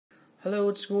Hello,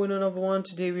 what's going on everyone?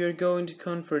 Today we are going to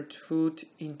convert foot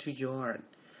into yard.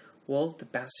 Well, the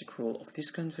basic rule of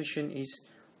this conversion is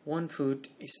 1 foot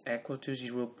is equal to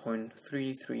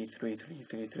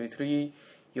 0.333333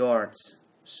 yards.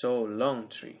 So long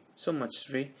tree, so much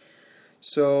tree.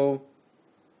 So,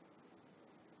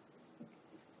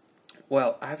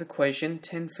 well, I have a question,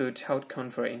 10 foot, how to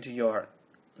convert into yard,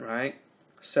 right?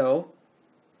 So,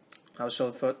 how to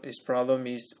solve this problem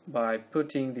is by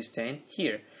putting this 10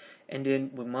 here, and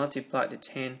then we multiply the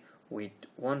 10 with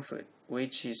 1 foot,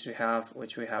 which we have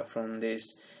from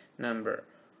this number,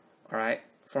 all right,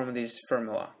 from this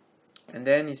formula, and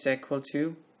then it's equal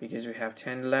to, because we have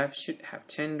 10 left, should have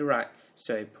 10 to right,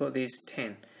 so I put this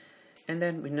 10, and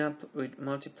then we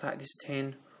multiply this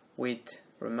 10 with,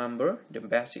 remember the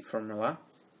basic formula,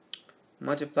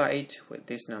 multiply it with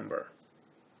this number.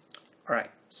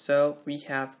 Alright, so we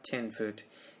have 10 foot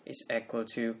is equal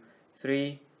to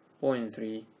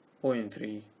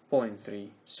 3.3.3.3,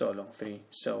 so long 3,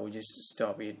 so we just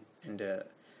stop it in the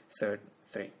third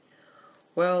 3.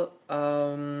 Well,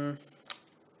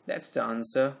 that's the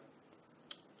answer.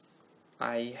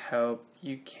 I hope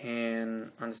you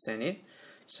can understand it.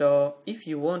 So if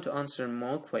you want to answer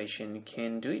more question, you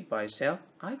can do it by yourself.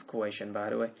 I have a question, by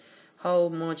the way. How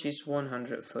much is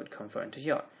 100 foot convert into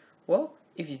yard? Well,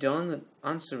 if you don't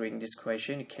answering this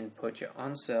question, you can put your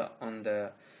answer on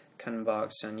the comment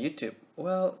box on YouTube.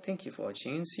 Well, thank you for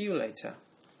watching and see you later.